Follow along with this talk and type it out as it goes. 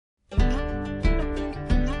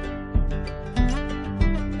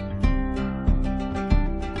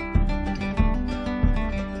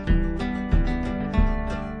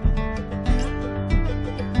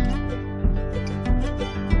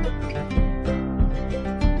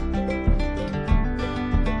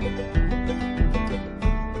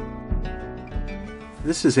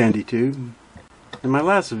This is AndyTube. In my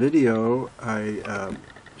last video I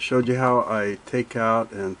showed you how I take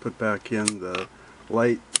out and put back in the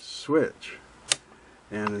LITE switch,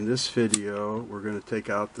 and in this video we're going to take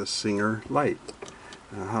out the Singerlight,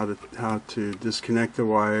 how to disconnect the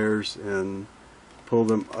wires and pull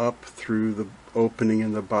them up through the opening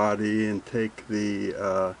in the body and take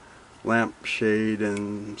the lampshade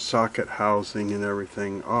and socket housing and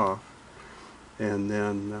everything off, and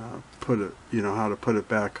then how to put it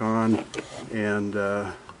back on, and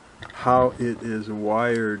how it is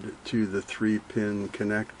wired to the 3-pin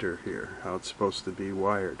connector here, how it's supposed to be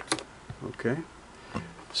wired. Okay,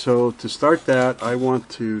 so to start that, I want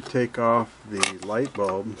to take off the light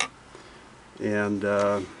bulb, and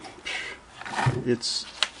it's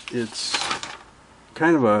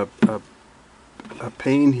kind of a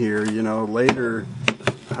pain here. Later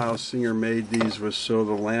how Singer made these was so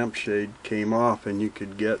the lampshade came off and you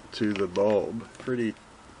could get to the bulb. Pretty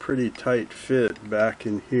tight fit back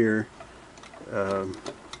in here to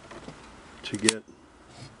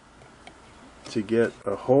get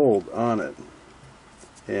a hold on it,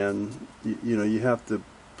 and you have to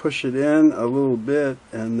push it in a little bit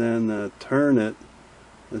and then turn it.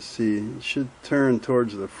 Let's see, it should turn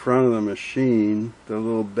towards the front of the machine. The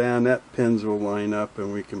little bayonet pins will line up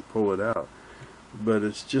and we can pull it out. But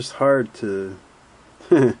it's just hard to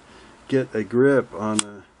get a grip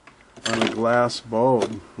on a glass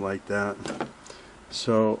bulb like that.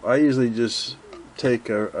 So I usually just take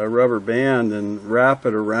a rubber band and wrap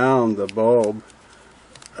it around the bulb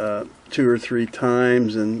 2 or 3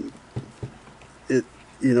 times, and that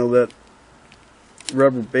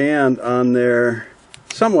rubber band on there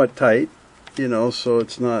somewhat tight, so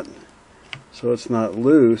it's not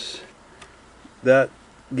loose. That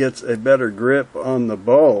gets a better grip on the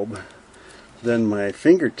bulb than my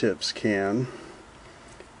fingertips can,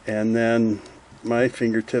 and then my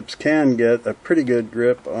fingertips can get a pretty good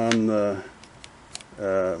grip on the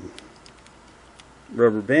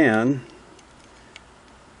rubber band,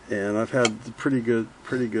 and I've had pretty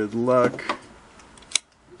good luck.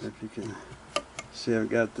 If you can see, I've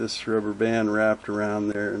got this rubber band wrapped around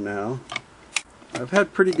there now. I've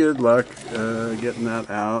had pretty good luck getting that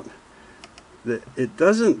out. It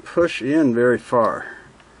doesn't push in very far,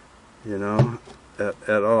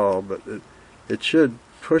 at all, but it should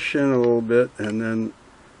push in a little bit and then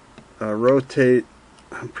rotate.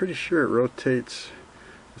 I'm pretty sure it rotates.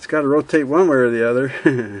 It's got to rotate one way or the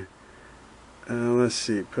other. Let's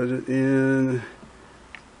see, put it in.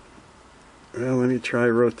 Well, let me try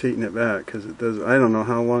rotating it back, because it does. I don't know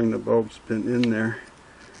how long the bulb's been in there.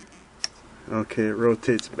 Okay, it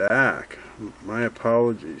rotates back. My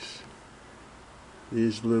apologies.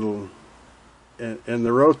 These little, and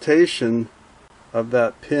the rotation of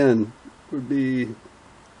that pin would be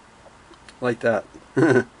like that.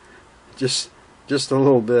 just a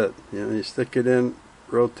little bit. You stick it in,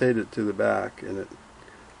 rotate it to the back, and it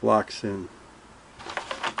locks in.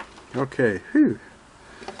 Okay, whew.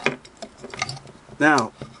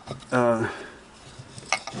 Now,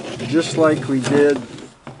 just like we did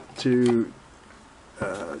to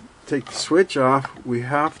take the switch off, we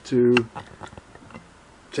have to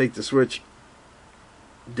take the switch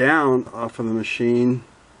down off of the machine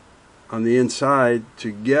on the inside to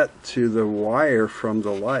get to the wire from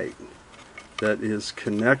the light that is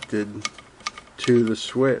connected to the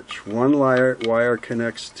switch. One wire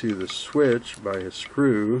connects to the switch by a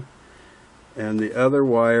screw, and the other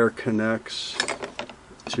wire connects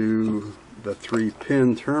to the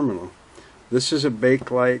 3-pin terminal. This is a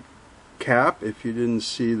bakelite cap, if you didn't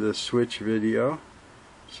see the switch video.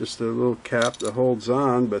 It's just a little cap that holds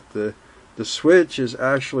on, but the switch is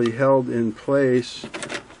actually held in place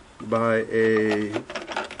by a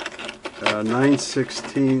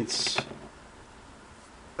 9/16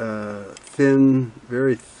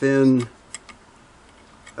 very thin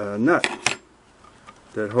nut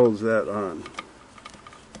that holds that on.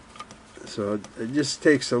 So it just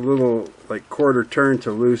takes a little, like, quarter turn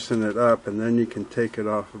to loosen it up, and then you can take it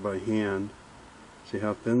off by hand. See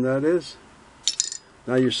how thin that is?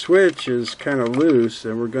 Now your switch is kind of loose,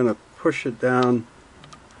 and we're going to push it down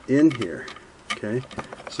in here. Okay,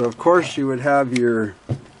 so of course you would have your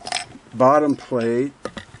bottom plate,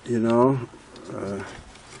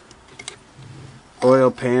 oil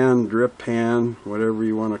pan, drip pan, whatever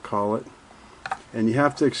you want to call it. And you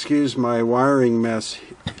have to excuse my wiring mess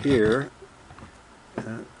here.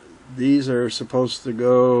 These are supposed to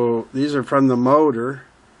go, these are from the motor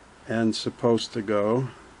and supposed to go.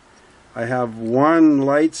 I have one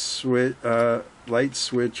light switch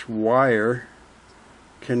wire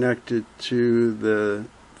connected to the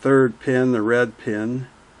 3rd pin, the red pin,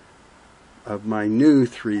 of my new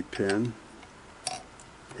 3-pin,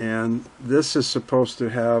 and this is supposed to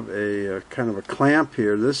have a kind of a clamp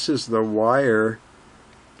here. This is the wire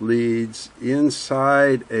leads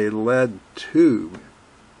inside a lead tube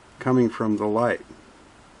coming from the light,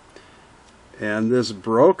 and this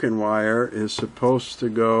broken wire is supposed to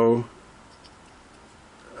go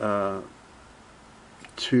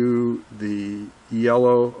to the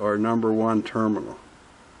yellow or number 1 terminal,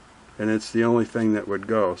 and it's the only thing that would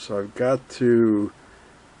go. So I've got to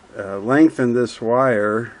lengthen this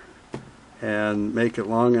wire and make it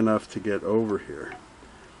long enough to get over here.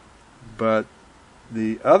 But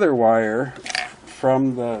the other wire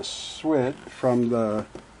from the switch, from the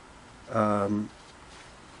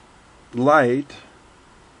light,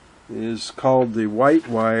 is called the white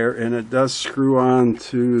wire, and it does screw on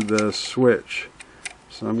to the switch.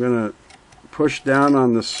 So I'm going to push down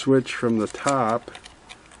on the switch from the top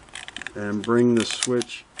and bring the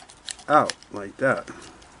switch out like that.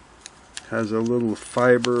 Has a little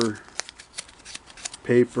fiber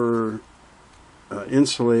paper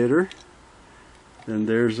insulator, and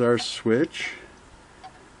there's our switch,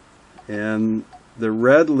 and the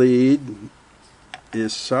red lead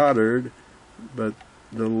is soldered, but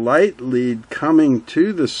the light lead coming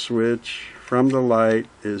to the switch from the light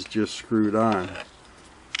is just screwed on,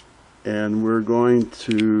 and we're going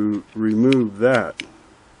to remove that.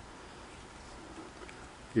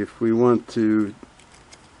 If we want to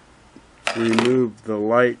remove the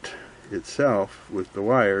light itself with the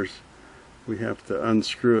wires, we have to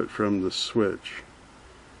unscrew it from the switch.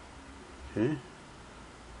 Okay,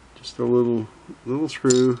 just a little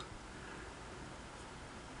screw.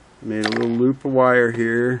 Made a little loop of wire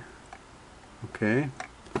here. Okay,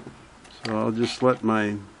 so I'll just let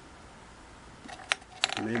my,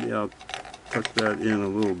 maybe I'll tuck that in a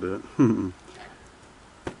little bit.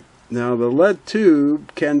 Now the lead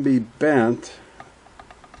tube can be bent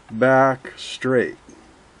back straight.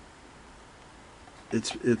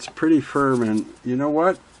 It's pretty firm, and you know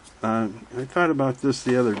what? I thought about this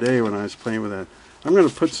the other day when I was playing with that. I'm going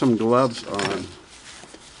to put some gloves on.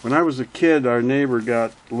 When I was a kid, our neighbor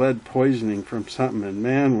got lead poisoning from something, and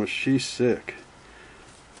man, was she sick.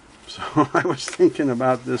 So I was thinking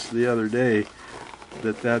about this the other day,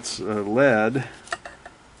 that's lead,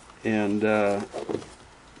 and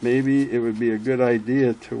maybe it would be a good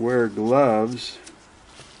idea to wear gloves.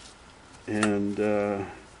 And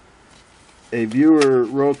a viewer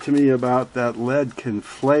wrote to me about that lead can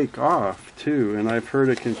flake off too, and I've heard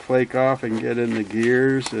it can flake off and get in the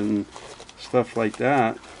gears and stuff like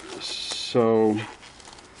that. So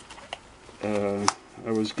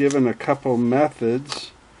I was given a couple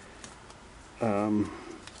methods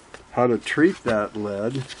how to treat that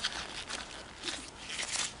lead,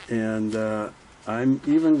 and I'm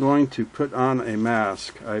even going to put on a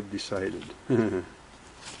mask, I've decided.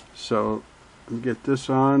 So let me get this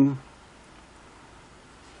on.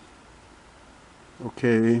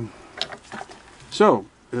 Okay, so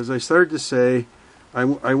as I started to say, I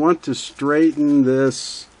want to straighten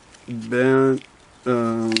this bent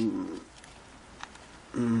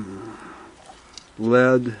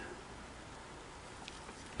lead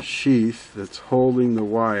sheath that's holding the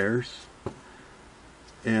wires,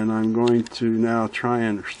 and I'm going to now try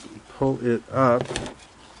and pull it up.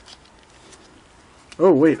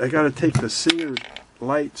 Oh wait, I got to take the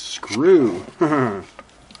Singerlight screw.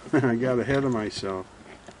 I got ahead of myself.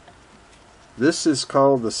 This is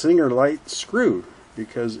called the Singerlight screw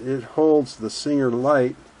because it holds the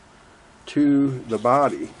Singerlight to the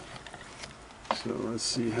body. So let's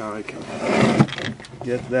see how I can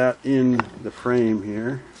get that in the frame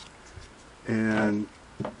here and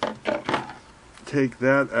take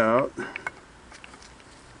that out.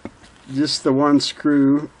 Just the one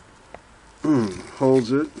screw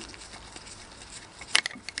holds it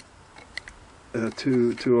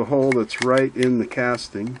to a hole that's right in the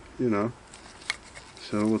casting, you know.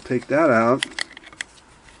 So we'll take that out.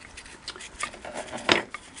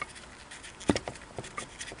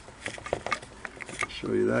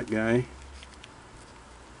 Show you that guy.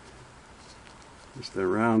 Just a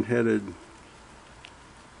round-headed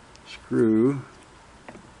screw.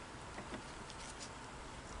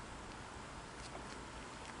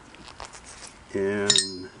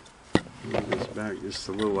 And move this back just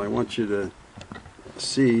a little. I want you to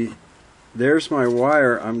see, there's my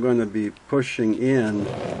wire I'm going to be pushing in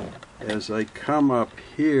as I come up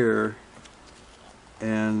here,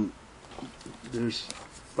 and there's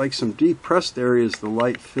like some depressed areas the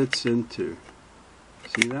light fits into.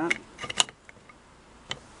 See that?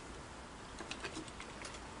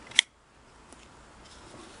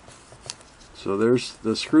 So there's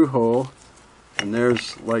the screw hole, And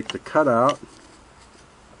there's like the cutout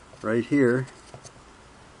right here,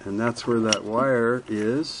 and that's where that wire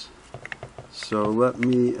is. So let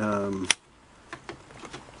me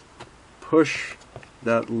push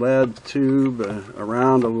that lead tube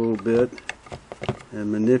around a little bit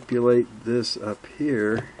and manipulate this up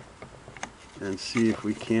here and see if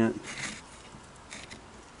we can't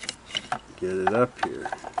get it up here.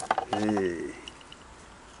 Hey.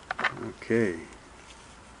 Okay.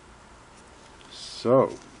 So,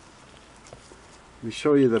 let me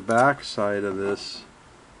show you the back side of this.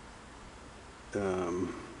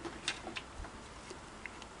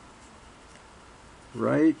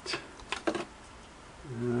 Right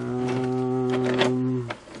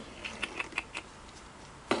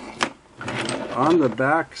on the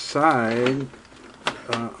back side,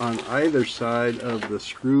 on either side of the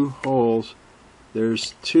screw holes,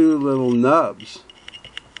 there's two little nubs,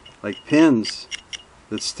 like pins,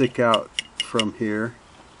 that stick out from here,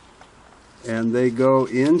 and they go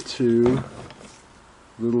into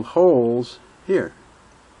little holes here.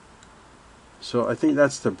 So I think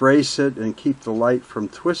that's to brace it and keep the light from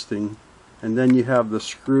twisting, and then you have the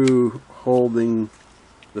screw holding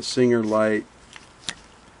the Singerlight,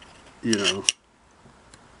 you know,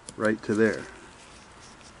 right to there.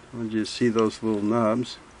 I want you to see those little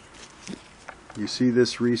nubs. You see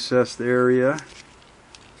this recessed area,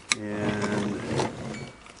 and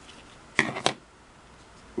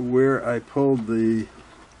where I pulled the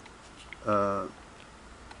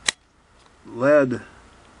lead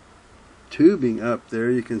tubing up there,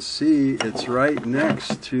 you can see it's right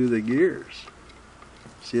next to the gears.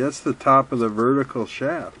 See, that's the top of the vertical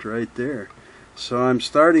shaft right there. So I'm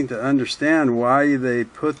starting to understand why they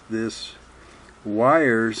put this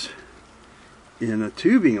wires in a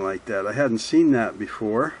tubing like that. I hadn't seen that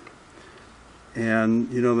before.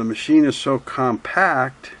 And you know, the machine is so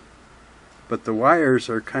compact, but the wires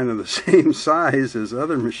are kind of the same size as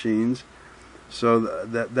other machines. So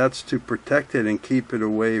that's to protect it and keep it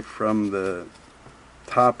away from the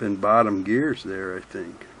top and bottom gears there, I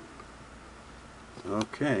think.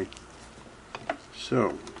 Okay,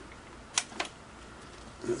 so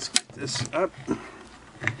let's get this up,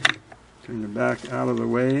 turn the back out of the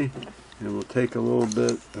way, and we'll take a little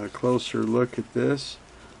bit closer look at this.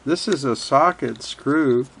 This is a socket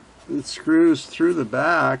screw. It screws through the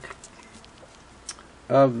back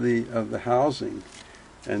of the housing.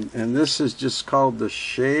 And this is just called the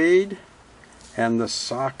shade and the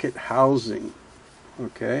socket housing,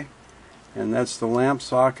 okay? And that's the lamp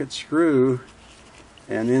socket screw,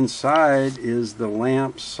 and inside is the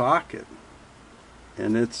lamp socket,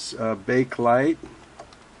 and it's bakelite.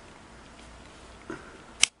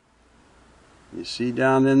 You see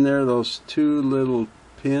down in there those two little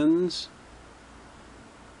pins?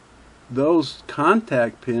 Those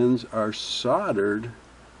contact pins are soldered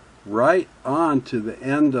right onto the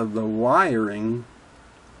end of the wiring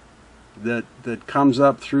that comes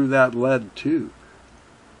up through that lead tube.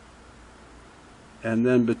 And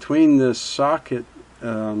then between this socket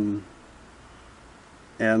and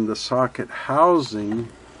the socket housing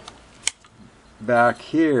back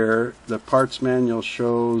here, the parts manual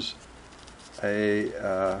shows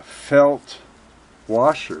a felt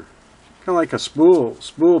washer, kind of like a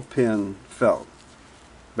spool pin felt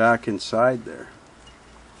back inside there.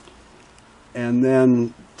 And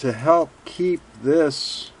then to help keep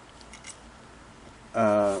this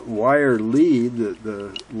wire lead,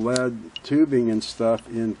 the lead tubing and stuff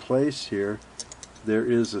in place here, there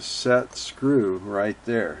is a set screw right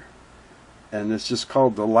there. And it's just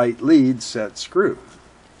called the LITE lead set screw.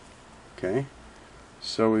 Okay,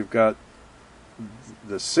 so we've got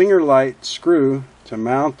the Singerlight screw to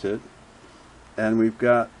mount it, and we've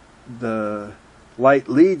got the LITE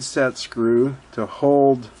lead set screw to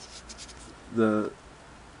hold the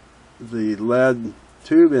lead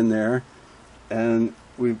tube in there, and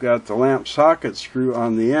we've got the lamp socket screw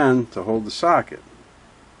on the end to hold the socket.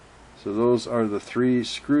 So those are the three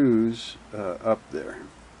screws up there.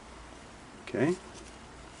 Okay,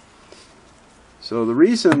 so the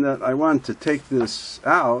reason that I wanted to take this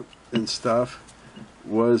out and stuff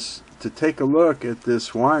was to take a look at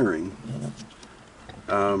this wiring.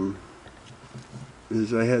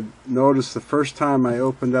 As I had noticed the first time I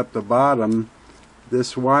opened up the bottom,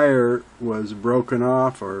 this wire was broken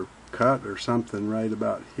off or cut or something right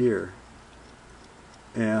about here,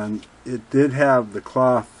 and it did have the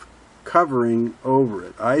cloth covering over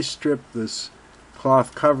it. I stripped this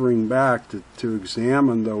cloth covering back to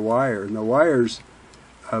examine the wire, and the wire's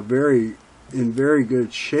in very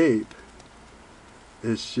good shape.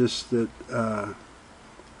 It's just that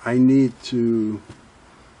I need to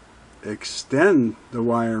extend the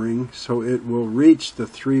wiring so it will reach the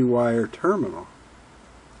 3-wire terminal.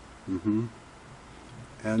 And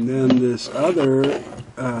then this other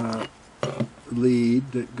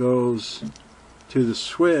lead that goes to the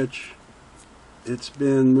switch, it's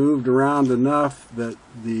been moved around enough that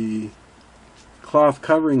the cloth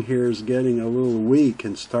covering here is getting a little weak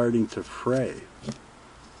and starting to fray.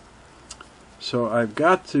 So I've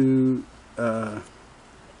got to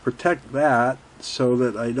protect that so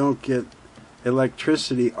that I don't get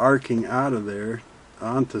electricity arcing out of there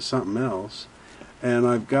onto something else. And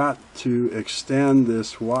I've got to extend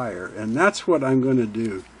this wire, and that's what I'm going to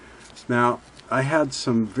do. Now, I had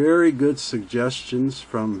some very good suggestions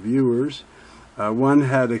from viewers. One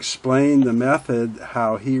had explained the method,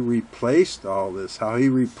 how he replaced all this, how he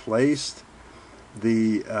replaced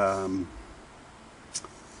the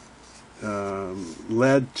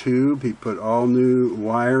lead tube. He put all new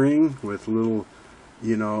wiring with little,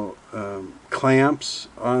 clamps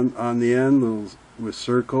on the end, little with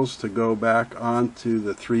circles to go back onto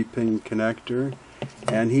the 3-pin connector.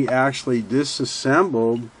 And he actually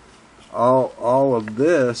disassembled all of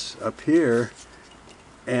this up here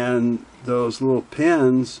and those little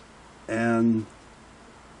pins and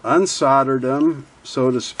unsoldered them,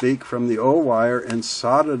 so to speak, from the old wire and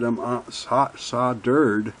soldered them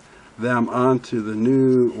onto the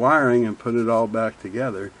new wiring and put it all back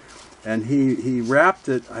together. And he wrapped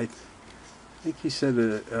it, I think he said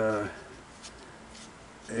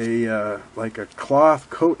like a cloth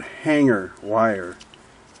coat hanger wire,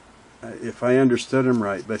 if I understood him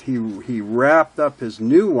right. But he wrapped up his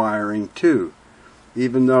new wiring too,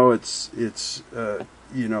 even though it's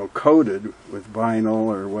coated with vinyl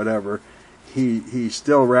or whatever. He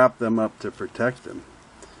still wrapped them up to protect them.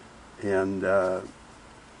 And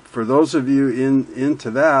for those of you into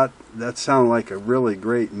that sounded like a really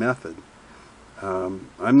great method.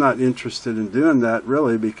 I'm not interested in doing that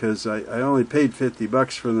really, because I only paid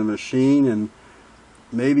 $50 for the machine. And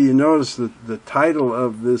maybe you notice that the title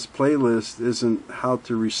of this playlist isn't how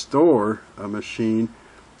to restore a machine.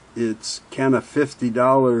 It's can a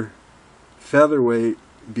 $50 featherweight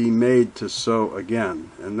be made to sew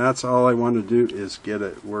again? And that's all I want to do, is get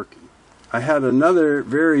it working. I had another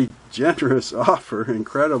very generous offer,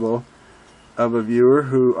 incredible, of a viewer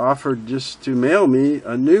who offered just to mail me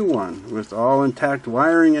a new one with all intact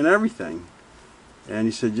wiring and everything. And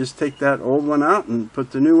he said, just take that old one out and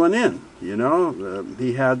put the new one in. He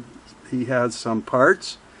had some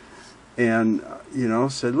parts, and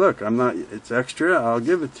said, look, it's extra, I'll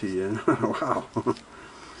give it to you. Wow.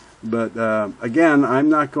 But again, I'm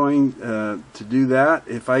not going to do that.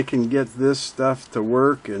 If I can get this stuff to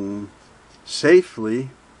work and safely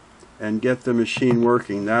and get the machine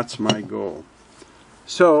working, that's my goal.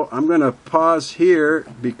 So I'm going to pause here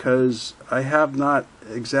because I have not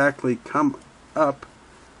exactly come up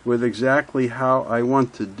with exactly how I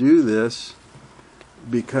want to do this,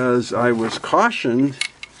 because I was cautioned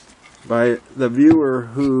by the viewer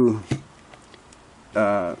who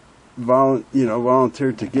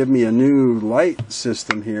volunteered to give me a new LITE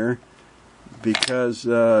system here, because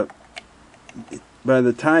by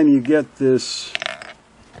the time you get this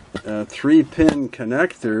 3-pin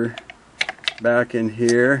connector back in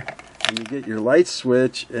here, and you get your light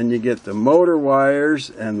switch, and you get the motor wires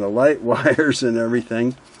and the light wires and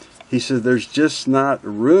everything, he said there's just not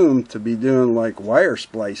room to be doing like wire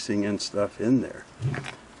splicing and stuff in there.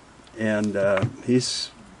 And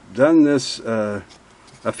he's done this a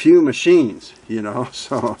few machines,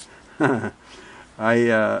 so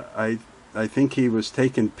I think he was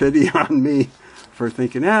taking pity on me for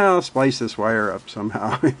thinking, I'll splice this wire up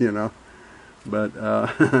somehow, But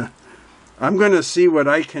I'm going to see what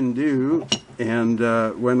I can do, and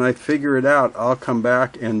when I figure it out, I'll come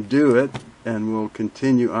back and do it, and we'll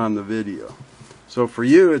continue on the video. So for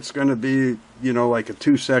you, it's going to be, like a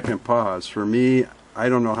 2-second pause. For me, I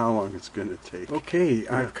don't know how long it's going to take. Okay,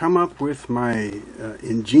 I've come up with my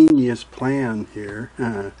ingenious plan here,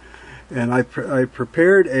 and I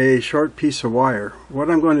prepared a short piece of wire. What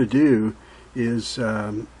I'm going to do is,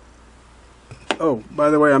 oh, by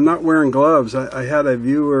the way, I'm not wearing gloves. I had a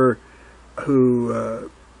viewer who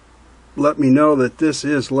let me know that this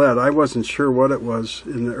is lead. I wasn't sure what it was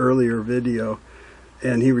in the earlier video,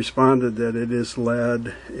 and he responded that it is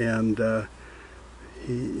lead, and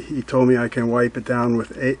he told me I can wipe it down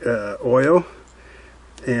with oil,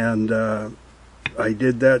 and I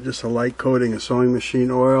did that, just a light coating of sewing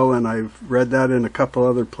machine oil, and I've read that in a couple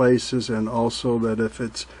other places, and also that if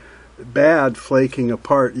it's bad flaking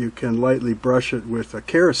apart, you can lightly brush it with a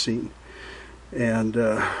kerosene and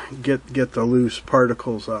get the loose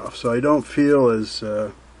particles off. So I don't feel as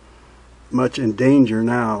much in danger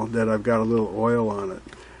now that I've got a little oil on it.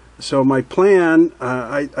 So my plan,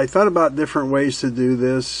 I thought about different ways to do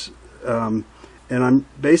this, and I'm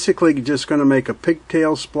basically just going to make a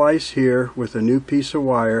pigtail splice here with a new piece of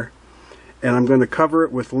wire, and I'm going to cover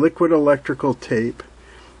it with liquid electrical tape,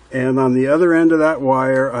 and on the other end of that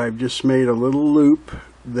wire I've just made a little loop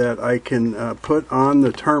that I can put on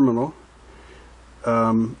the terminal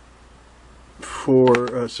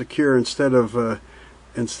for secure, instead of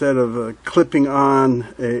clipping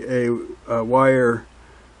on a wire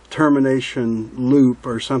termination loop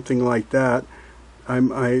or something like that.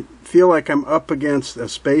 I feel like I'm up against a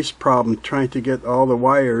space problem trying to get all the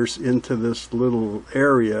wires into this little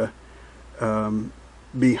area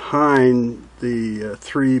behind the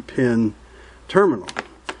 3-pin terminal.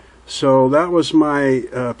 So that was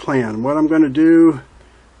my plan. What I'm going to do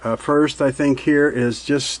first, I think, here is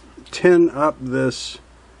just tin up this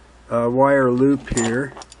wire loop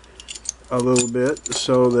here a little bit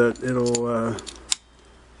so that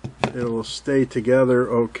it'll stay together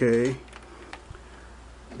okay.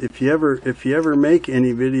 If you ever make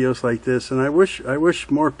any videos like this, and I wish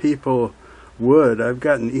more people would. I've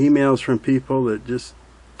gotten emails from people that just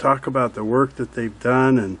talk about the work that they've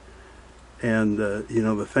done and you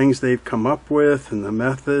know, the things they've come up with and the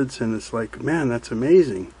methods, and it's like, man, that's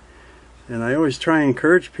amazing. And I always try and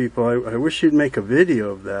encourage people, I wish you'd make a video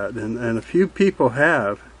of that, and a few people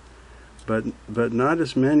have, but not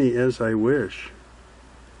as many as I wish.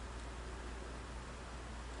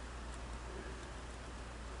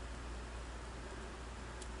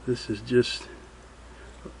 This is just,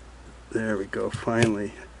 there we go,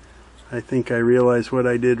 finally. I think I realized what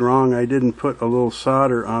I did wrong. I didn't put a little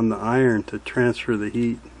solder on the iron to transfer the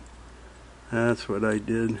heat. That's what I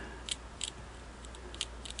did.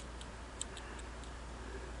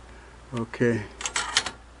 Okay.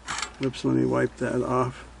 Oops, let me wipe that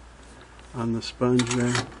off on the sponge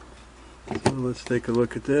there. So let's take a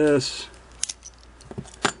look at this.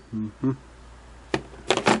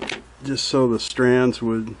 Just so the strands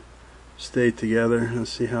would stay together.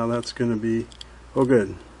 Let's see how that's going to be. Oh,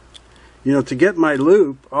 good. You know, to get my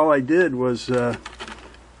loop, all I did was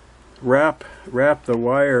wrap the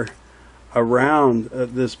wire around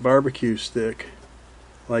this barbecue stick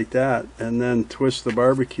like that, and then twist the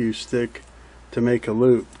barbecue stick to make a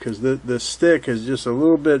loop, because the stick is just a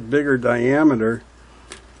little bit bigger diameter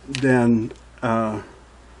than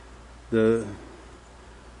the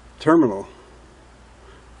terminal,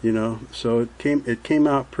 you know, so it came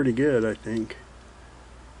out pretty good, I think,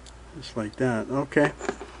 just like that. Okay,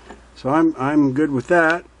 so I'm good with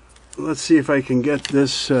that. Let's see if I can get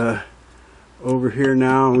this over here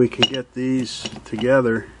now, and we can get these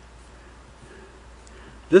together.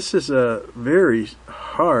 This is a very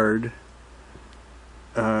hard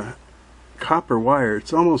copper wire.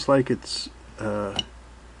 It's almost like it's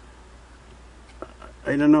I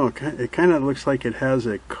don't know, it kind of looks like it has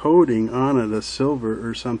a coating on it, a silver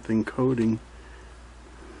or something coating.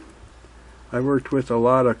 I worked with a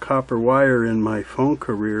lot of copper wire in my phone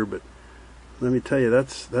career, but let me tell you,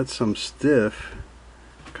 that's some stiff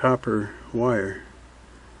copper wire.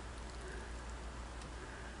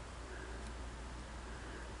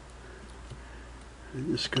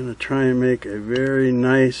 I'm just going to try and make a very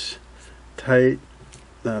nice tight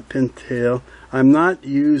pintail. I'm not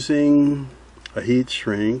using a heat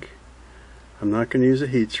shrink. I'm not going to use a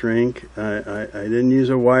heat shrink. I didn't use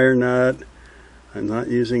a wire nut. I'm not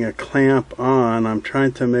using a clamp on. I'm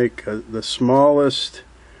trying to make the smallest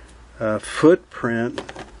footprint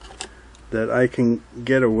that I can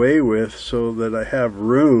get away with, so that I have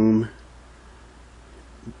room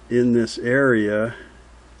in this area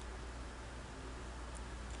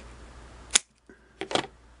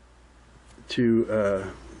to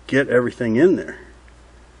get everything in there,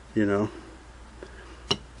 you know.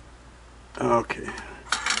 Okay,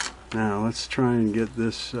 now let's try and get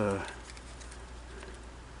this let's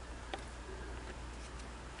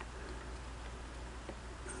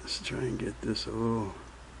try and get this a little,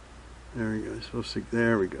 there we go.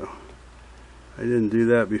 There we go. I didn't do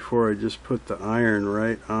that before. I just put the iron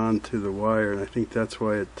right onto the wire, and I think that's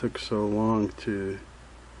why it took so long to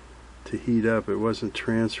heat up. It wasn't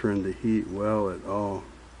transferring the heat well at all.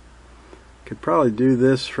 Could probably do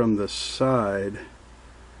this from the side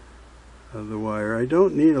of the wire. I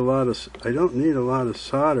don't need a lot of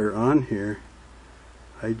solder on here.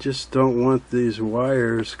 I just don't want these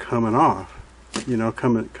wires coming off, you know,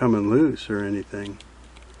 coming loose or anything.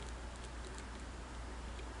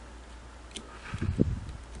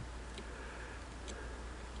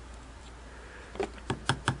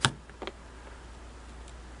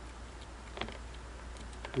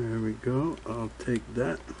 There we go. I'll take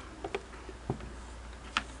that.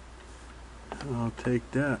 I'll take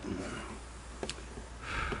that.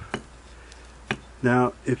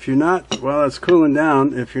 Now, if you're not, while it's cooling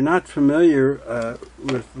down, if you're not familiar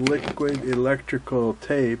with liquid electrical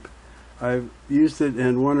tape, I've used it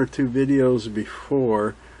in 1 or 2 videos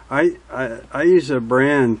before. I use a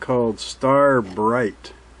brand called Star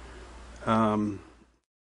Bright. And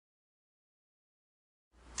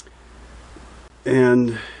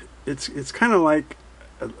it's kind of like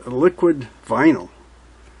a liquid vinyl.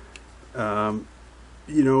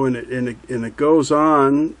 You know, and it goes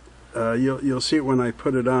on. You'll see it when I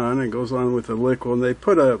put it on. It goes on with the liquid. And they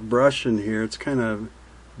put a brush in here. It's kind of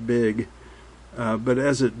big, but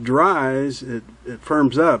as it dries, it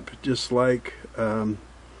firms up just like you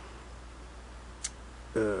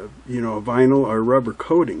know, a vinyl or rubber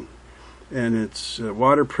coating. And it's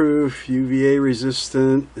waterproof, UVA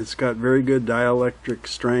resistant. It's got very good dielectric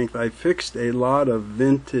strength. I fixed a lot of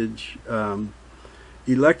vintage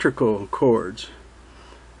electrical cords.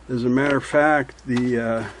 As a matter of fact,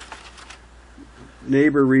 the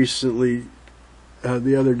neighbor recently,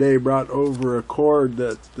 the other day, brought over a cord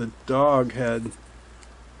that the dog had,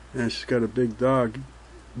 and she's got a big dog,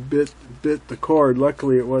 bit the cord.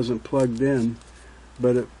 Luckily it wasn't plugged in,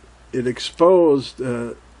 but it exposed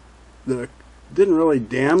didn't really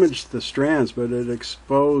damage the strands, but it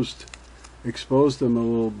exposed them a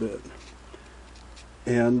little bit.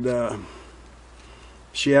 And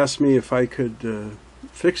she asked me if I could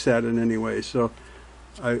fix that in any way. So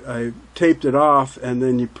I taped it off, and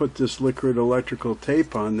then you put this liquid electrical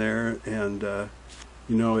tape on there, and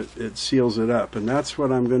you know, it seals it up. And that's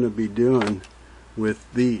what I'm going to be doing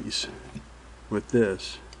with these, with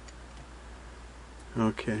this.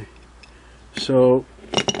 Okay, so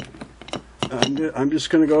I'm just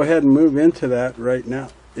going to go ahead and move into that right now,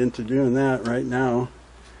 into doing that right now.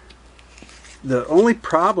 The only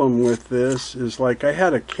problem with this is, like, I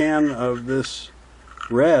had a can of this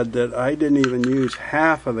red that I didn't even use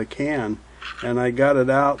half of the can, and I got it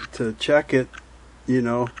out to check it, you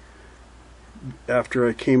know, after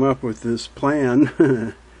I came up with this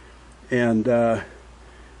plan. And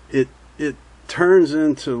it turns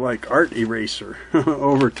into like art eraser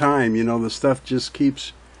over time. You know, the stuff just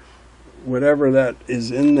keeps, whatever that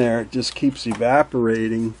is in there, it just keeps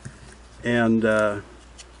evaporating, and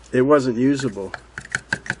it wasn't usable.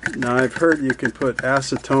 Now, I've heard you can put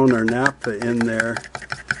acetone or naphtha in there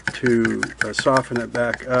to soften it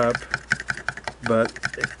back up, but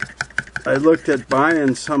I looked at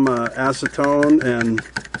buying some acetone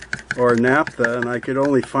or naphtha, and I could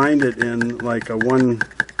only find it in like a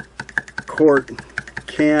 1-quart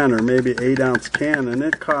can, or maybe 8-ounce can, and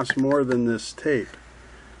it cost more than this tape.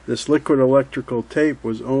 This liquid electrical tape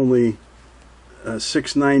was only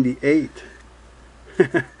 $6.98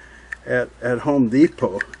 at Home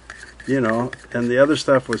Depot, you know, and the other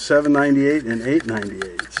stuff was $7.98 and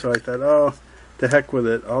 $8.98. So I thought, oh, to heck with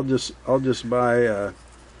it. I'll just buy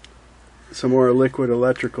some more liquid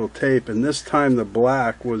electrical tape, and this time the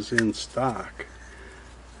black was in stock.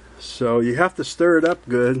 So you have to stir it up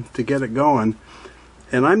good to get it going.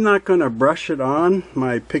 And I'm not going to brush it on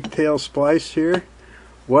my pigtail splice here.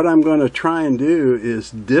 What I'm going to try and do is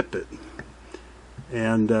dip it.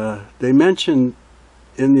 And they mentioned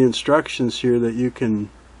in the instructions here that you can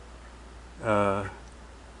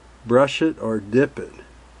brush it or dip it.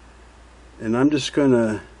 And I'm just going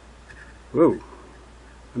to,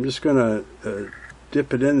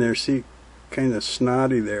 dip it in there. See, kind of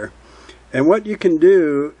snotty there. And what you can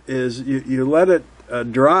do is you let it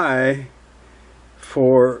dry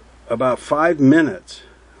for about 5 minutes,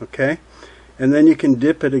 okay? And then you can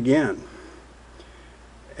dip it again.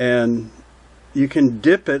 And you can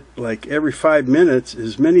dip it like every 5 minutes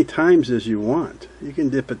as many times as you want. You can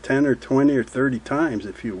dip it 10 or 20 or 30 times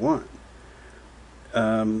if you want.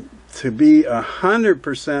 To be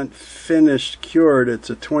 100% finished, cured, it's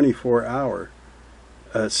a 24-hour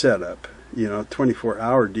setup. You know,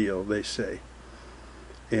 24-hour deal, they say.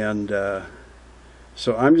 And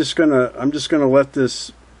so I'm just gonna let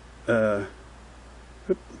this.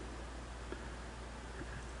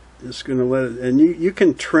 Just gonna let it, and you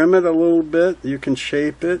can trim it a little bit. You can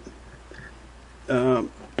shape it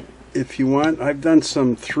if you want. I've done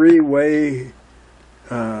some 3-way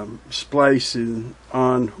splicing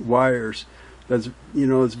on wires. That's, you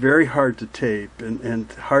know, it's very hard to tape and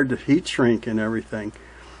hard to heat shrink and everything.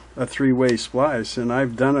 A 3-way splice, and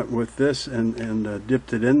I've done it with this and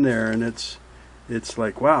dipped it in there, and it's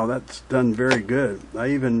like, wow, that's done very good. I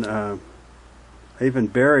even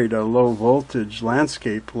buried a low voltage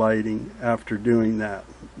landscape lighting after doing that.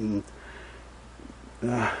 And,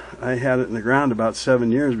 I had it in the ground about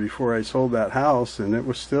 7 years before I sold that house, and it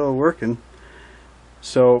was still working.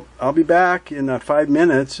 So I'll be back in 5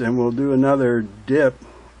 minutes and we'll do another dip.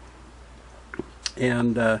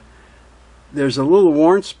 And there's a little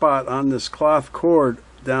worn spot on this cloth cord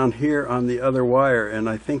down here on the other wire, and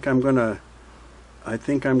I think I'm gonna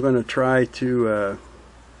try to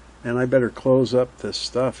and I better close up this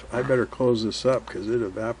stuff. I better close this up because it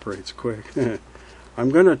evaporates quick. I'm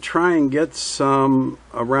gonna try and get some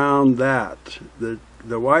around that.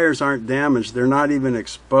 The wires aren't damaged, they're not even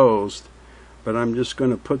exposed, but I'm just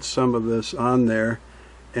going to put some of this on there,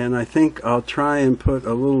 and I think I'll try and put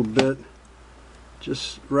a little bit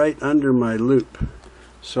just right under my loop.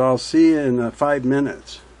 So I'll see you in 5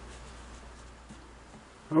 minutes.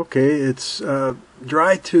 Okay, it's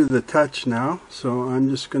dry to the touch now, so I'm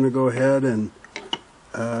just going to go ahead and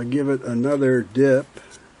give it another dip.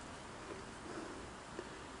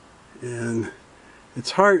 And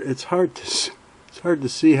it's hard to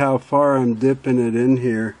see how far I'm dipping it in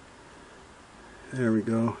here. There we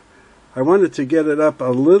go. I wanted to get it up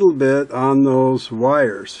a little bit on those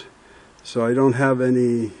wires, so I don't have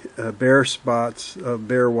any bare spots of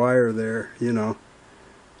bare wire there, you know.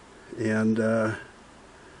 And I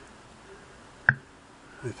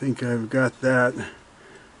think I've got that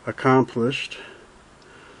accomplished.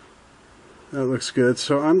 That looks good.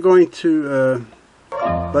 So I'm going to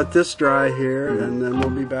let this dry here, and then we'll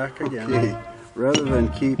be back again. Okay. Rather than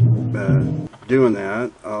keep doing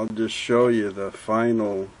that, I'll just show you the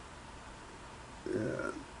final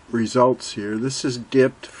results here. This is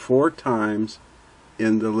dipped 4 times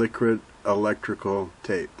in the liquid electrical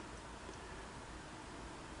tape,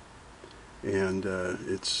 and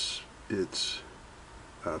it's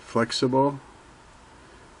flexible,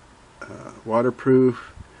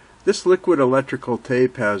 waterproof. This liquid electrical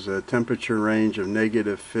tape has a temperature range of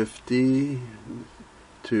 -50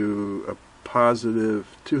 to a positive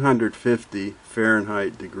 250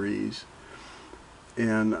 Fahrenheit degrees,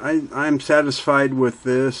 and I'm satisfied with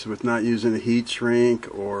this, with not using a heat shrink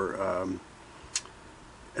or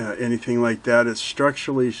anything like that. It's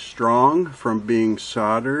structurally strong from being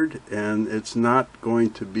soldered, and it's not going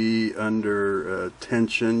to be under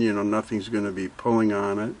tension. You know, nothing's going to be pulling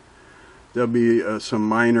on it. There'll be some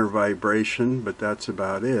minor vibration, but that's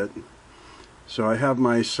about it. So I have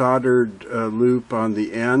my soldered loop on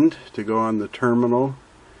the end to go on the terminal,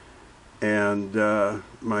 and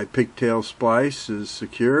my pigtail splice is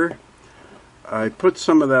secure. I put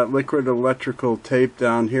some of that liquid electrical tape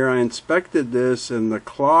down here. I inspected this, and the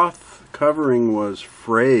cloth covering was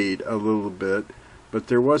frayed a little bit, but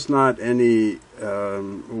there was not any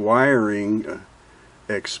wiring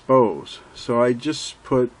exposed. So I just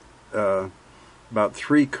put about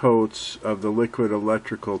 3 coats of the liquid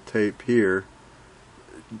electrical tape here,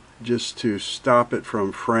 just to stop it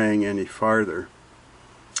from fraying any farther.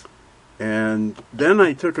 And then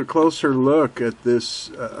I took a closer look at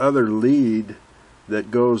this other lead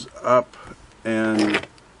that goes up and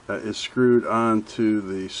is screwed onto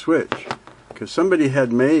the switch, because somebody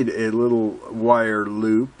had made a little wire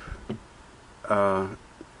loop.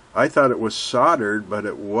 I thought it was soldered, but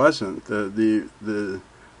it wasn't. The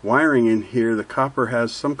wiring in here, the copper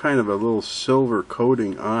has some kind of a little silver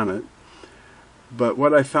coating on it. But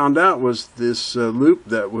what I found out was this loop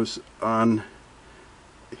that was on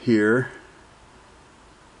here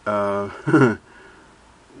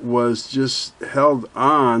was just held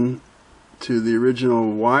on to the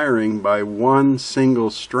original wiring by one single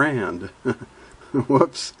strand.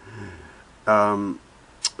 Whoops.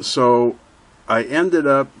 So I ended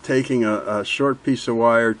up taking a short piece of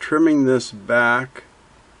wire, trimming this back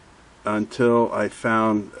until I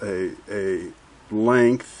found a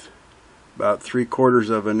length about 3/4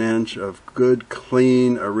 of an inch of good,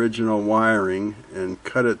 clean, original wiring, and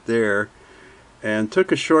cut it there, and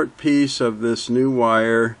took a short piece of this new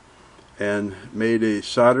wire and made a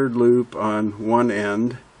soldered loop on one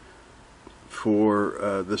end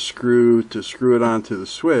for the screw to screw it onto the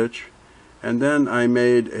switch, and then I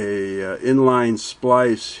made a inline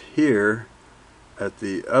splice here at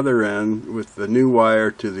the other end with the new wire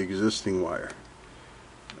to the existing wire.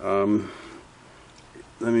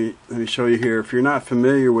 Let me show you here. If you're not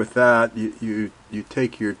familiar with that, you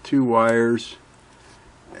take your 2 wires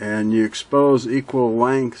and you expose equal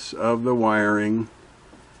lengths of the wiring,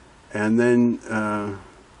 and then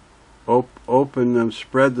open them,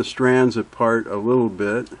 spread the strands apart a little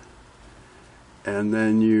bit, and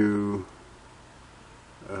then you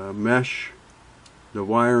mesh the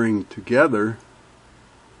wiring together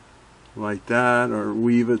like that, or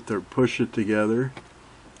weave it or push it together,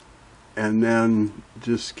 and then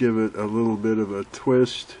just give it a little bit of a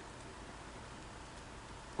twist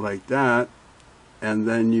like that, and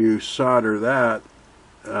then you solder that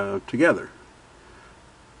together.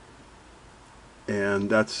 and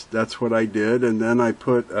that's what I did. And then I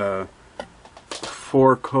put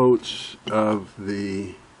 4 coats of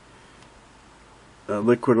the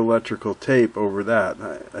liquid electrical tape over that.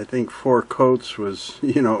 I think 4 coats was,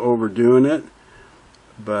 you know, overdoing it,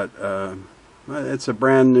 but it's a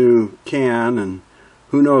brand new can, and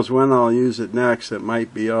who knows when I'll use it next. It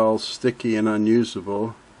might be all sticky and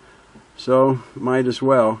unusable, so might as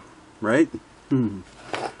well, right?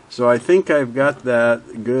 So I think I've got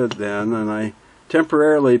that good then, and I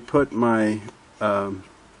temporarily put my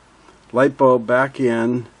light bulb back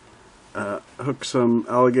in, hook some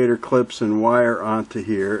alligator clips and wire onto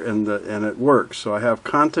here, and it works. So I have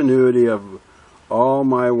continuity of all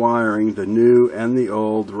my wiring, the new and the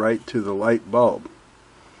old, right to the light bulb.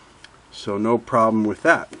 So no problem with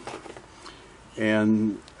that.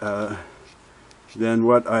 And then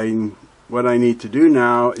what I need to do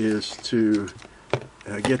now is to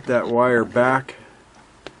get that wire back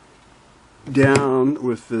down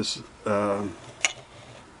with this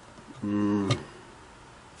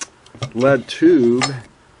lead tube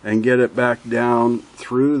and get it back down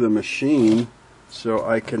through the machine so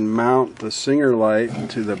I can mount the Singerlight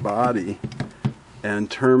to the body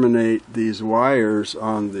and terminate these wires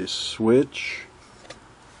on the switch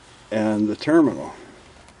and the terminal.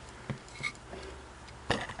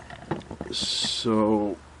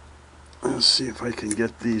 So let's see if I can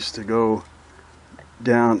get these to go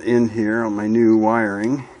down in here on my new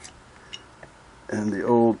wiring and the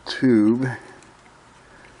old tube.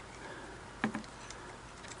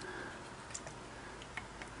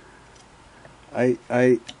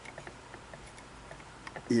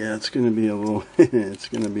 Yeah, it's going to be a little it's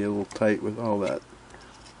going to be a little tight with all that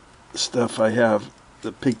stuff I have,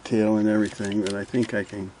 the pigtail and everything, but I think I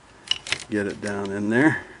can get it down in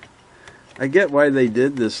there. I get why they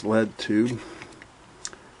did this lead tube.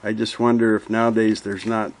 I just wonder if nowadays there's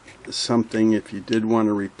not something, if you did want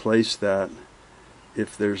to replace that,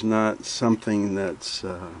 if there's not something that's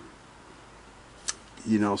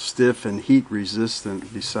you know, stiff and heat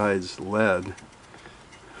resistant besides lead.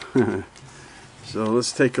 So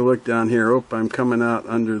let's take a look down here. Oh, I'm coming out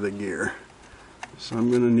under the gear, so I'm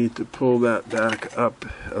going to need to pull that back up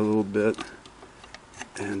a little bit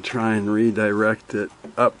and try and redirect it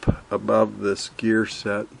up above this gear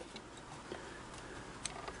set.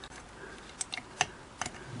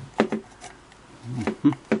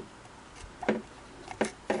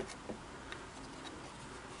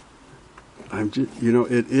 You know,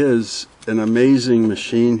 it is an amazing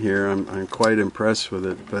machine here. I'm quite impressed with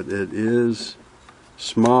it, but it is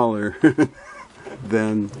smaller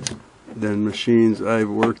than machines I've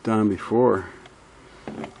worked on before.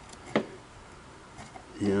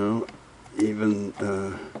 You know, even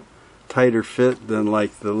tighter fit than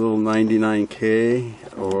like the little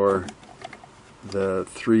 99K or the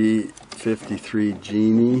 353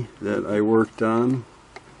 Genie that I worked on.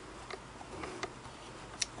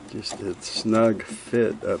 Just a snug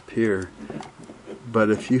fit up here. But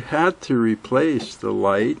if you had to replace the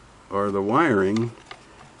light or the wiring,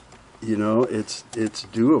 you know, it's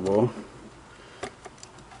doable.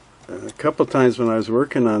 A couple times when I was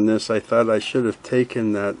working on this, I thought I should have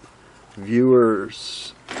taken that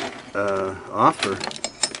viewer's offer.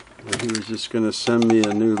 He was just going to send me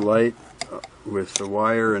a new light with the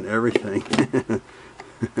wire and everything.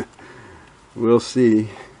 We'll see.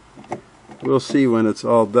 We'll see when it's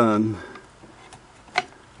all done.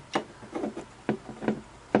 I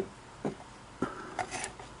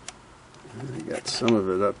got some of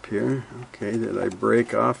it up here. Okay, did I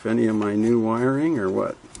break off any of my new wiring or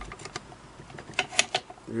what?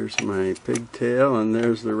 There's my pigtail and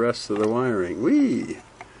there's the rest of the wiring. Whee!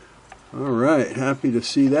 Alright, happy to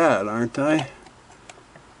see that, aren't I?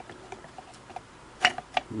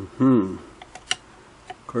 Of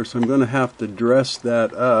course, I'm going to have to dress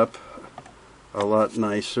that up a lot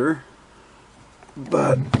nicer,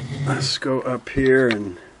 but let's go up here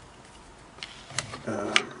and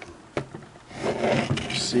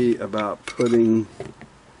see about putting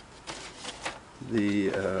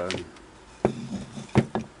the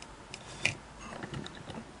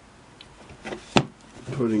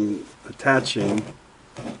attaching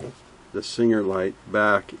the Singerlight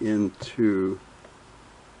back into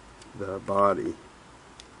the body.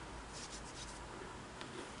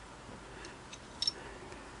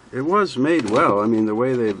 It was made well. I mean, the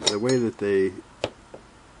way that they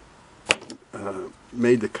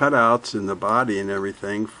made the cutouts in the body and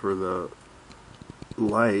everything for the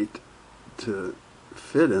light to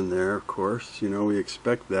fit in there. Of course, you know, we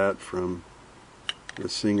expect that from the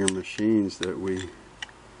Singer machines that we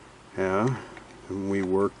have and we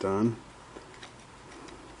worked on.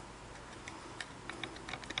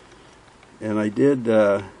 And I did,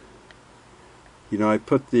 you know, I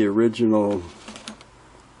put the original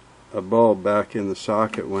bulb back in the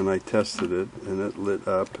socket when I tested it, and it lit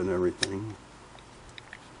up and everything.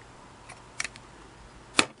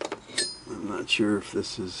 I'm not sure if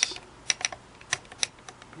this is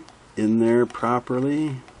in there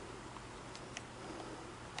properly.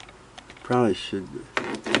 Probably should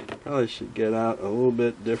get out a little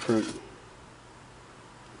bit different,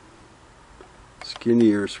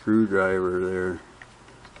 skinnier screwdriver there,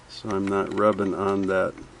 so I'm not rubbing on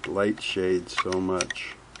that light shade so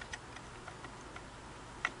much.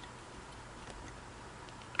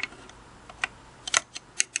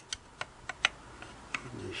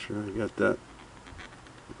 Make sure I got that.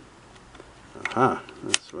 Aha,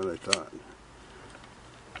 that's what I thought.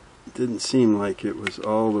 It didn't seem like it was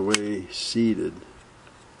all the way seated.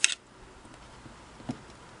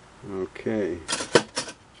 Okay.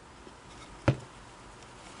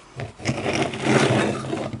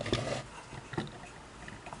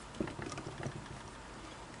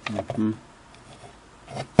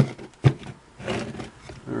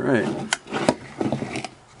 All right.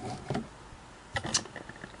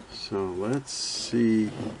 So let's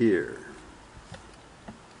see here.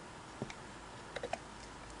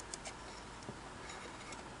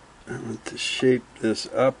 I want to shape this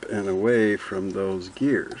up and away from those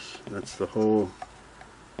gears. That's the whole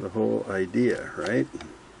idea, right?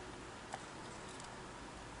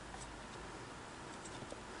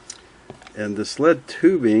 And this lead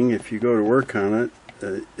tubing, if you go to work on it,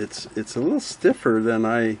 it's a little stiffer than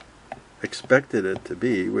I expected it to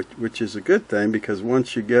be, which is a good thing, because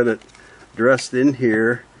once you get it dressed in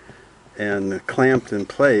here and clamped in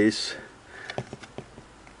place,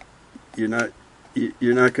 you're not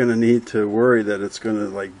going to need to worry that it's going to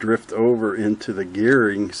like drift over into the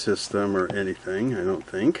gearing system or anything, I don't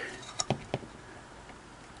think.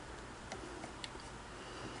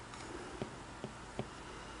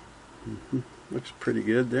 Looks pretty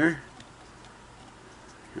good there.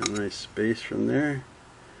 Got a nice space from there.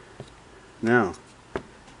 Now,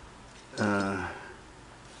 I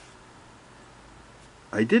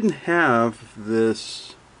didn't have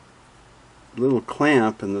this little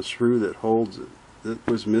clamp and the screw that holds it. That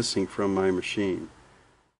was missing from my machine.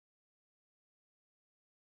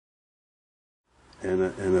 And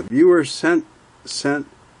a viewer sent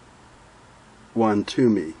one to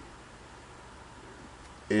me.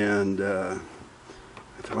 And I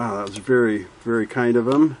thought, wow, that was very, very kind of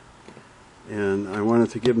him. And I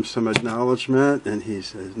wanted to give him some acknowledgement, and he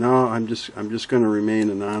says, "No, I'm just going to remain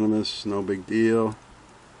anonymous. No big deal.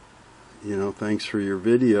 You know, thanks for your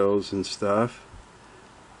videos and stuff."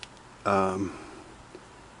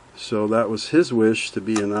 So that was his wish to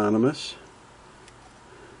be anonymous.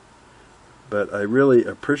 But I really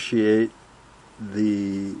appreciate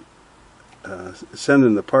the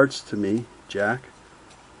sending the parts to me, Jack.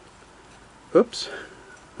 Oops.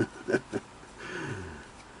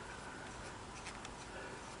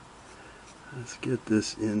 Let's get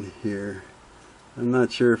this in here. I'm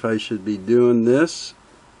not sure if I should be doing this.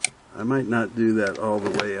 I might not do that all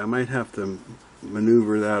the way. I might have to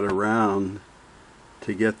maneuver that around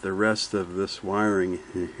to get the rest of this wiring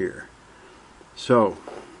in here. So,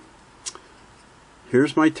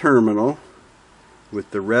 here's my terminal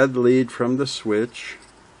with the red lead from the switch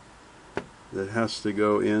that has to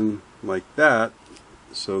go in like that,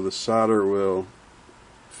 so the solder will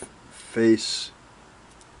face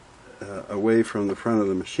away from the front of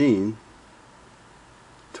the machine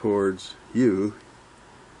towards you.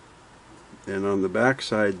 And on the back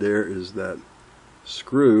side there is that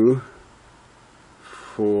screw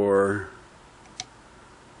for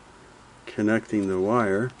connecting the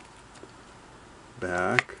wire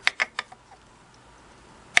back.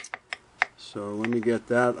 So let me get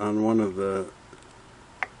that on one of the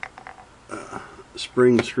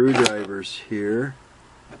spring screwdrivers here,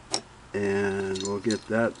 and we'll get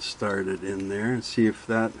that started in there and see if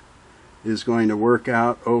that is going to work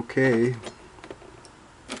out okay.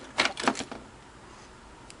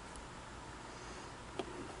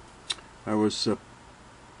 I was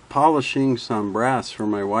polishing some brass for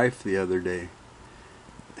my wife the other day,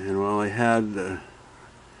 and while I had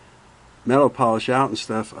metal polish out and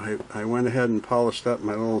stuff, I went ahead and polished up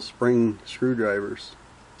my little spring screwdrivers.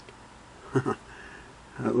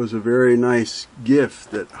 That was a very nice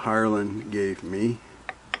gift that Harlan gave me.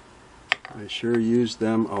 I sure used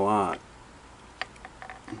them a lot.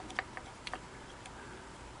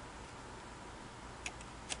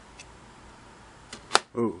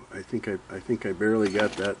 Oh, I think I barely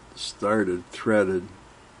got that started, threaded,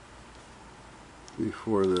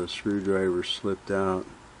 before the screwdriver slipped out.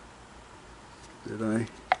 Did I?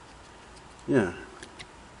 Yeah.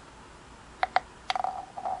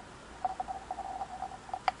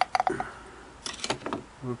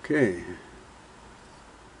 Okay.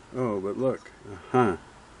 Oh, but look.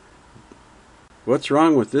 What's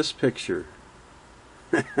wrong with this picture?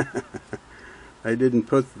 I didn't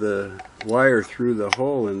put the wire through the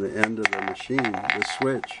hole in the end of the machine, the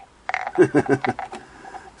switch.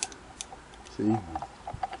 See?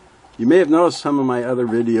 You may have noticed some of my other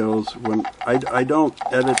videos when I don't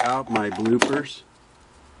edit out my bloopers,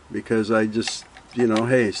 because I just, you know,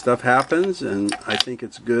 hey, stuff happens, and I think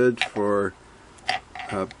it's good for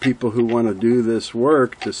people who want to do this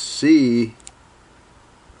work to see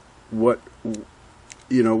what,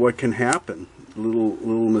 you know, what can happen,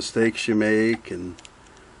 little mistakes you make, and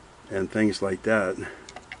things like that.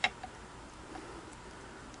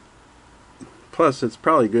 Plus, it's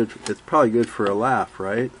probably good. It's probably good for a laugh,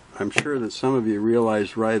 right? I'm sure that some of you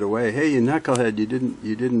realized right away, hey, you knucklehead,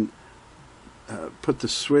 you didn't put the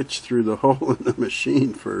switch through the hole in the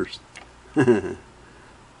machine first.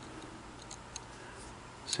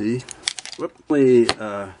 See? Whooply,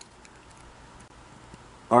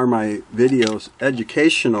 are my videos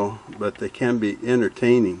educational, but they can be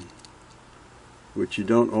entertaining, which you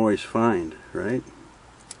don't always find, right?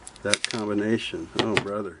 That combination. Oh,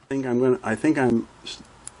 brother. I think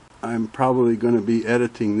I'm probably going to be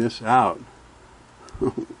editing this out.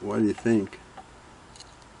 What do you think?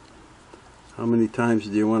 How many times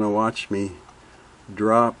do you want to watch me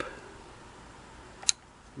drop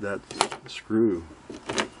that screw?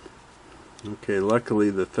 Okay, luckily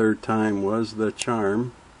the third time was the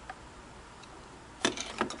charm.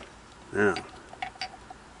 Now,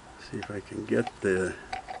 see if I can get the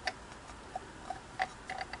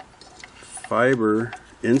fiber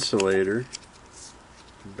insulator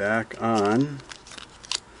back on,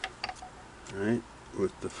 right,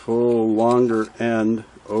 with the full longer end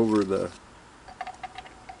over the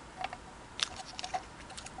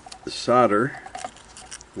solder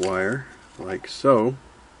wire, like so.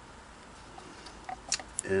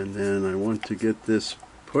 And then I want to get this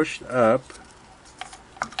pushed up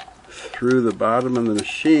through the bottom of the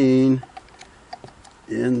machine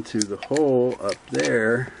into the hole up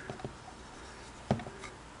there.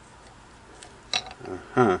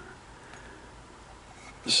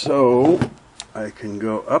 So I can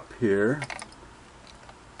go up here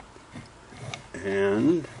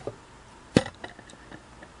and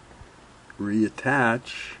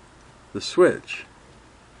reattach the switch.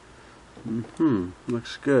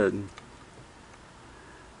 Looks good.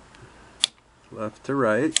 Left to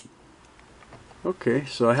right. Okay,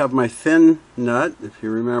 so I have my thin nut, if you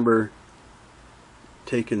remember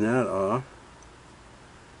taking that off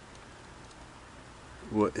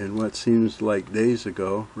in what seems like days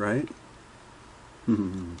ago, right?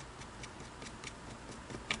 And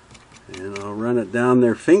I'll run it down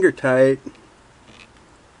there finger tight,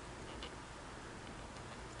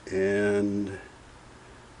 and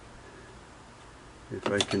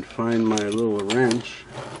if I can find my little wrench,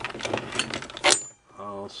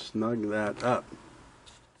 I'll snug that up.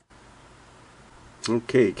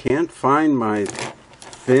 Okay, can't find my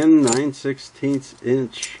thin 9/16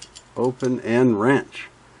 inch open end wrench.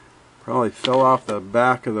 Probably fell off the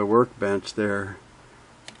back of the workbench there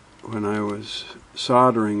when I was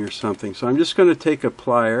soldering or something. So I'm just going to take a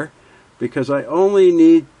plier, because I only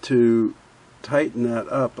need to tighten that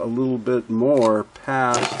up a little bit more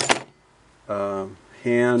past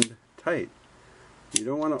hand tight. You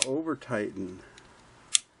don't want to over tighten.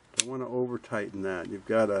 Don't want to over tighten that. You've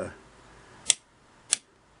got to,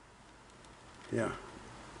 yeah,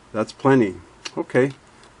 that's plenty. Okay,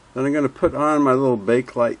 then I'm going to put on my little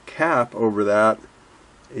Bakelite cap over that.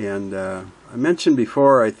 And I mentioned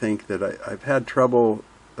before, I think, that I've had trouble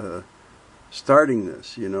starting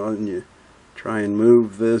this, you know, and you try and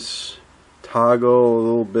move this toggle a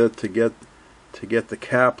little bit to get the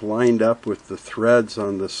cap lined up with the threads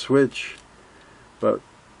on the switch. But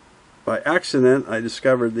by accident, I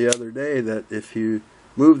discovered the other day that if you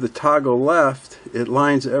move the toggle left, it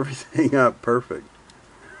lines everything up perfect.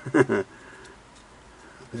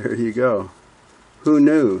 There you go. Who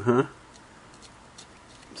knew, huh?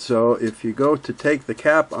 So if you go to take the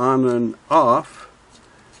cap on and off,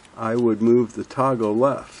 I would move the toggle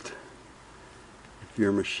left. If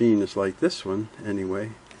your machine is like this one,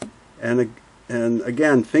 anyway. And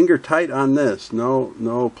again, finger tight on this. No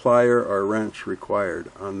plier or wrench required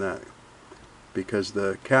on that, because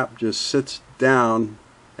the cap just sits down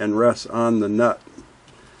and rests on the nut.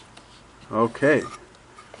 Okay.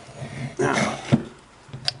 Now,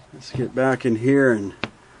 let's get back in here and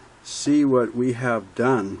see what we have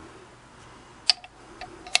done.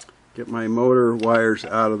 Get my motor wires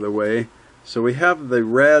out of the way. So we have the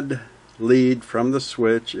red lead from the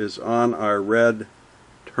switch is on our red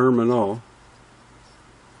terminal,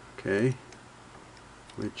 okay,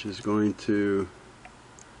 which is going to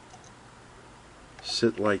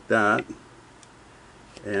sit like that.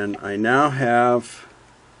 And I now have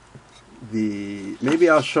the, maybe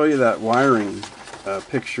I'll show you that wiring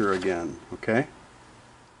picture again, okay?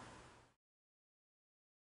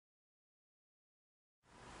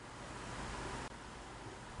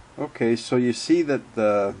 Okay, so you see that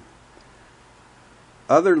the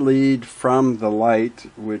other lead from the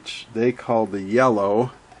LITE, which they call the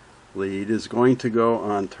yellow lead, is going to go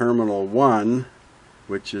on terminal 1,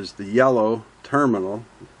 which is the yellow terminal,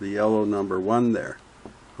 the yellow number 1 there,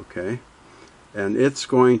 okay? And it's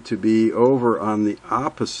going to be over on the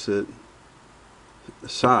opposite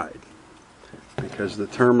side, because the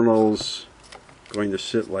terminal's going to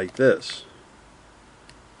sit like this,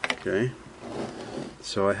 okay?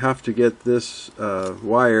 So I have to get this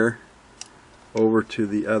wire over to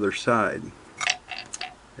the other side,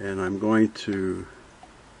 and I'm going to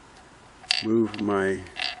move my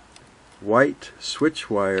white switch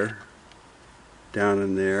wire down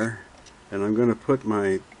in there, and I'm going to put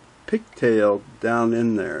my pigtail down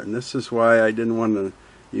in there. And this is why I didn't want to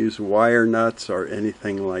use wire nuts or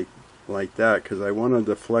anything like that, because I wanted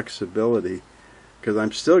the flexibility, because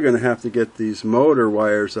I'm still going to have to get these motor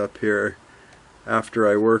wires up here after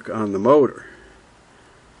I work on the motor.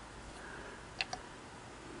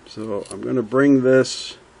 So I'm going to bring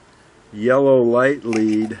this yellow light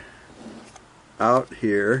lead out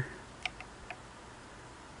here,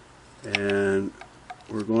 and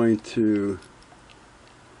we're going to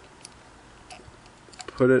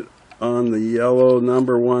put it on the yellow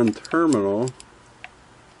number 1 terminal,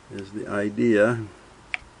 is the idea.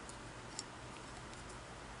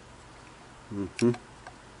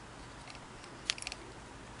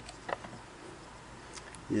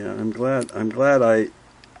 Yeah, I'm glad I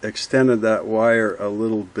extended that wire a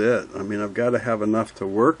little bit. I mean, I've got to have enough to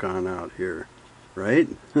work on out here, right?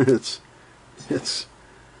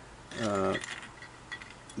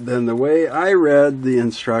 Then the way I read the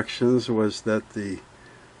instructions was that the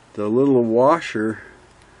little washer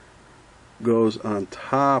goes on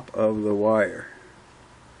top of the wire,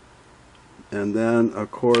 and then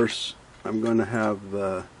of course I'm going to have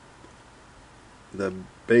the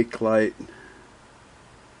bakelite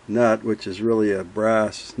nut, which is really a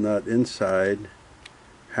brass nut inside,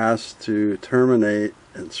 has to terminate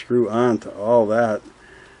and screw on to all that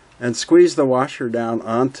and squeeze the washer down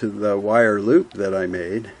onto the wire loop that I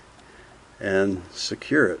made and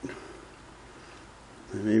secure it.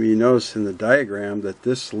 And maybe you notice in the diagram that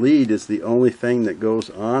this lead is the only thing that goes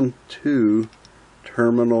on to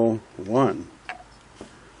terminal 1.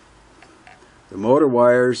 The motor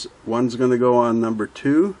wires, one's going to go on number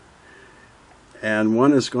 2, and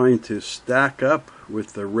one is going to stack up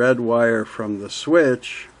with the red wire from the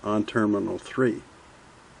switch on terminal 3.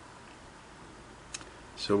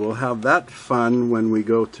 So we'll have that fun when we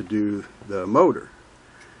go to do the motor.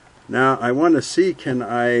 Now I want to see,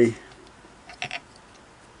 did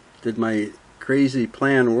my crazy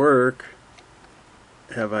plan work?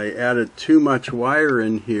 Have I added too much wire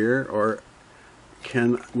in here, or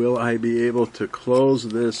will I be able to close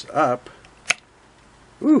this up?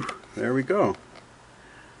 Ooh, there we go.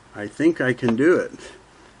 I think I can do it.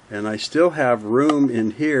 And I still have room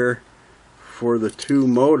in here for the 2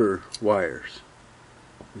 motor wires.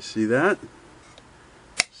 You see that?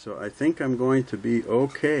 So I think I'm going to be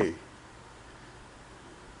okay.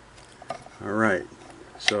 Alright,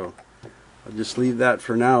 so I'll just leave that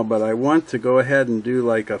for now, but I want to go ahead and do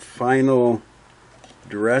like a final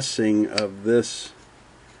dressing of this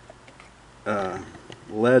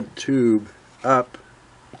lead tube up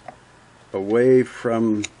away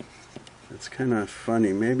from, it's kind of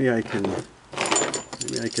funny, maybe I can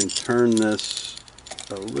turn this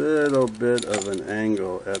a little bit of an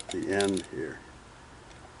angle at the end here.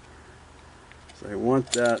 So I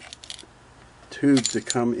want that tube to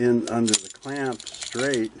come in under the clamp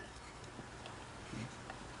straight,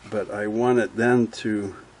 but I want it then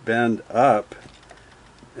to bend up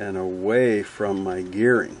and away from my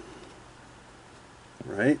gearing,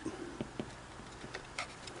 right?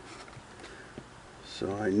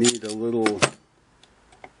 So I need a little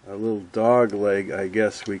dog leg, I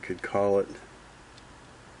guess we could call it,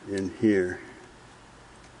 in here.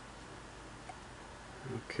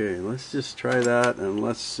 Okay, let's just try that, and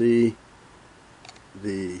let's see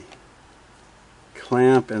the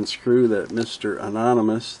clamp and screw that Mr.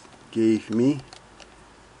 Anonymous gave me.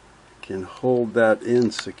 Can hold that in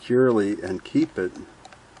securely and keep it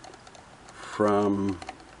from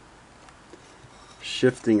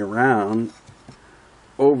shifting around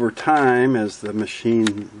over time as the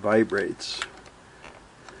machine vibrates.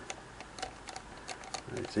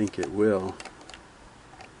 I think it will.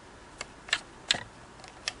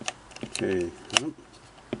 Okay, well,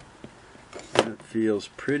 that feels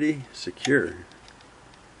pretty secure.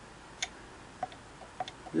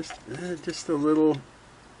 Just a little.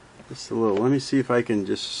 Let me see if I can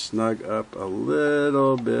just snug up a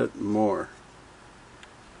little bit more.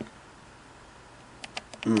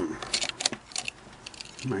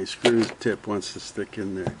 My screw tip wants to stick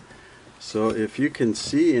in there. So if you can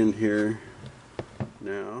see in here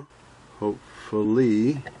now,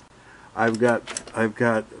 hopefully, I've got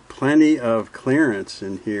plenty of clearance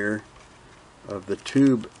in here of the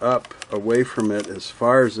tube up away from it as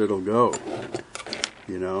far as it'll go,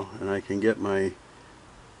 you know, and I can get my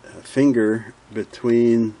finger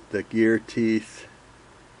between the gear teeth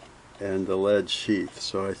and the lead sheath,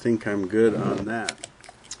 so I think I'm good on that.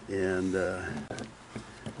 And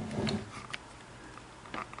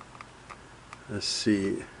let's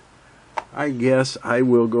see, I guess I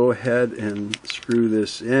will go ahead and screw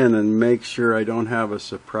this in and make sure I don't have a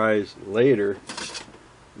surprise later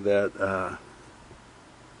that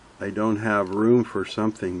I don't have room for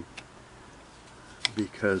something,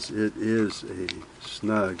 because it is a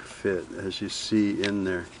snug fit, as you see in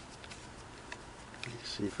there. Let's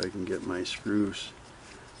see if I can get my screws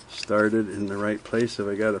started in the right place. If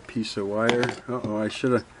I got a piece of wire, uh-oh, I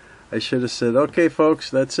should have said, okay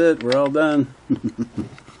folks, that's it, we're all done.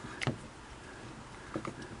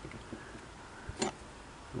 I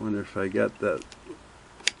wonder if I got that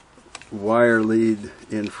wire lead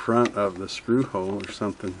in front of the screw hole or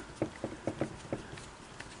something.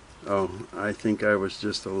 Oh, I think I was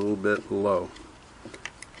just a little bit low.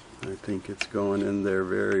 I think it's going in there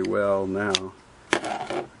very well now.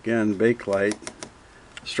 Again, Bakelite.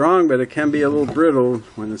 Strong, but it can be a little brittle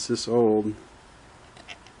when it's this old.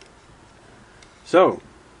 So,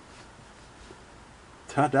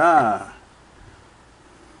 ta-da!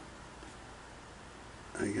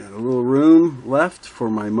 I got a little room left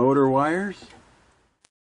for my motor wires.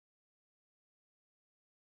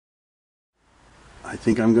 I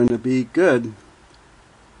think I'm going to be good.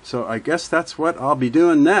 So I guess that's what I'll be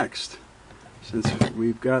doing next, since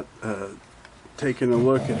we've got taken a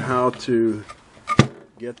look at how to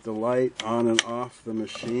get the light on and off the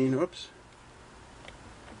machine. Oops.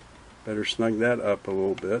 Better snug that up a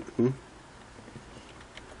little bit.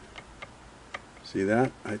 See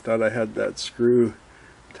that? I thought I had that screw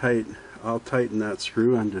tight. I'll tighten that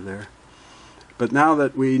screw under there. But now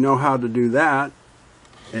that we know how to do that,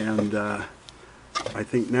 and I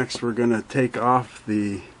think next we're going to take off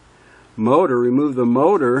the motor, remove the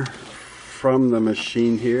motor from the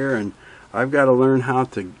machine here, and I've got to learn how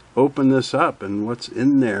to open this up and what's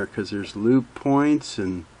in there, because there's loop points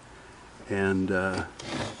and I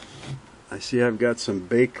see I've got some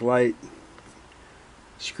Bakelite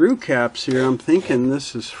screw caps here. I'm thinking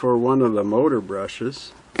this is for one of the motor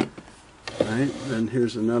brushes, right? And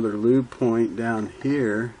here's another lube point down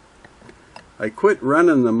here. I quit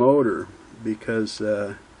running the motor because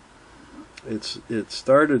it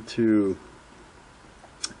started to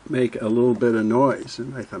make a little bit of noise,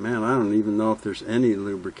 and I thought, man, I don't even know if there's any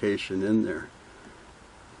lubrication in there.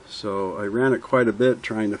 So I ran it quite a bit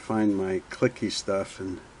trying to find my clicky stuff,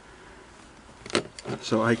 and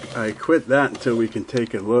so I quit that until we can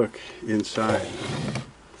take a look inside.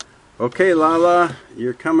 Okay, Lala,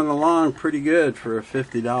 you're coming along pretty good for a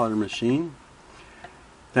 $50 machine.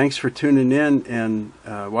 Thanks for tuning in and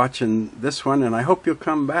watching this one, and I hope you'll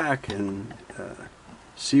come back and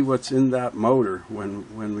see what's in that motor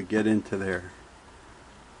when we get into there.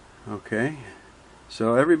 Okay,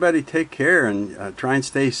 so everybody take care and try and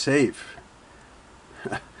stay safe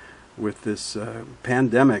with this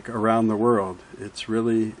pandemic around the world. It's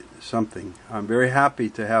really something. I'm very happy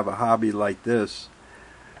to have a hobby like this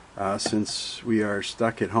since we are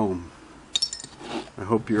stuck at home. I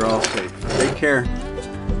hope you're all safe. Take care.